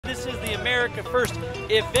This is the America First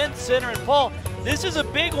Event Center. And Paul, this is a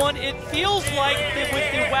big one. It feels like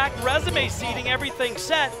with the WAC resume seeding, everything's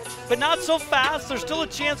set, but not so fast. There's still a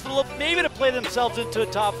chance for maybe to play themselves into a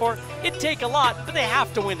top 4. It'd take a lot, but they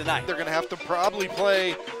have to win tonight. They're going to have to probably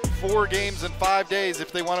play 4 games in 5 days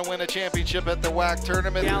if they want to win a championship at the WAC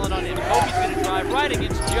tournament. Allen on him. Kobe's going to drive right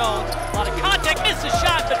against Jones. A lot of contact, misses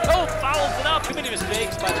shot, but Kobe follows it up. Too many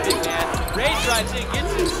mistakes by the big man. Ray drives in,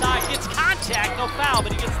 gets inside, gets contact, no foul,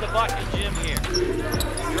 but he gets the bucket. Jim here.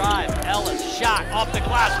 Drive, Ellis, shot off the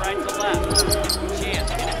glass, right to left. Chance,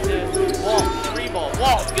 get it to Walt, 3-ball.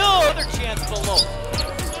 Walt, good! Other chance below.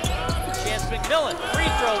 Chance McMillan, free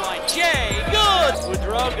throw line. Jay, good!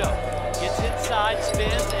 Woodrogo gets inside,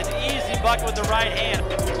 spins, an easy bucket with the right hand.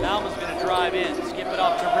 Bauman's going to drive in, skip it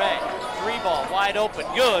off to Ray. 3-ball, wide open,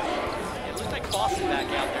 good. It looks like Boston back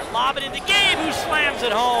out there. Lob it into Gabe, who slams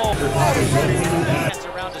it home. Gets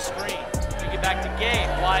around the screen. Bring it back to Gabe,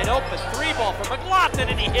 wide open. 3-ball for McLaughlin,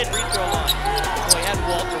 and he hit free throw line. So he had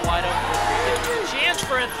Walter wide open for 3. Chance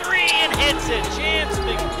for a 3 and hits it. Chance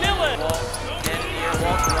McMillan.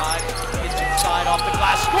 Walt drives, gets inside off the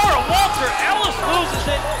glass. Score! Walter Ellis loses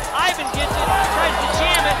it. Ivan gets it, tries to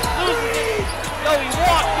jam it, loses it. No, he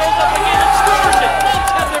walks, goes up again and scores it.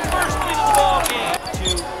 Colts have their first lead of the ball game. To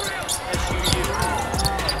SUU.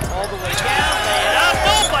 All the way down, lay it up.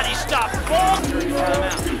 Nobody stops the ball.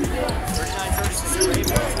 Timeout. 39-36.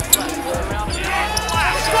 Around the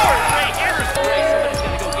glass. Score! Ray Harris. Somebody's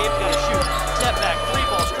going to go. Gabe's got to shoot. Step back,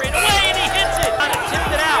 3-ball straight away, and he hits it.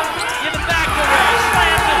 Tipped it out. Give it back to Ray.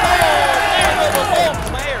 Slams it home. There goes the ball.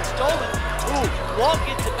 Player stolen. Ooh, Walt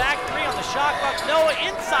gets it back. 3 on the shot clock. Noah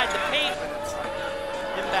inside the paint.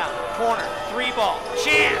 Inbound. Corner. 3-ball.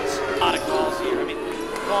 Chance. A lot of calls here. I mean,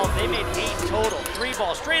 they made 8 total.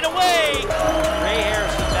 3-ball straight away. Ray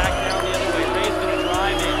Harrison back down the other way. Ray's going to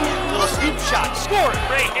drive in. Little scoop shot. Score it.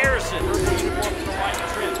 Ray Harrison. Uniform to the right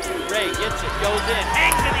trim. Ray gets it. Goes in.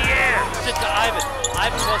 Hangs in the air. Sit to Ivan.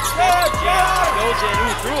 Ivan wants to take the jam. Goes in.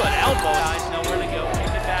 Ooh, threw an elbow. Guys know where to go.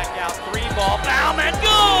 Take it back out. 3-ball. Bauman.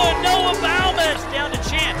 Good. Noah Bauman. Down to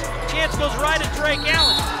Chance. Chance goes right at Drake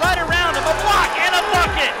Allen. Right around him. A block and a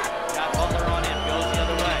bucket. Got Butler on him. Goes the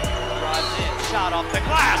other way. Drives in. Shot off the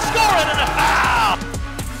glass. Score it and a foul.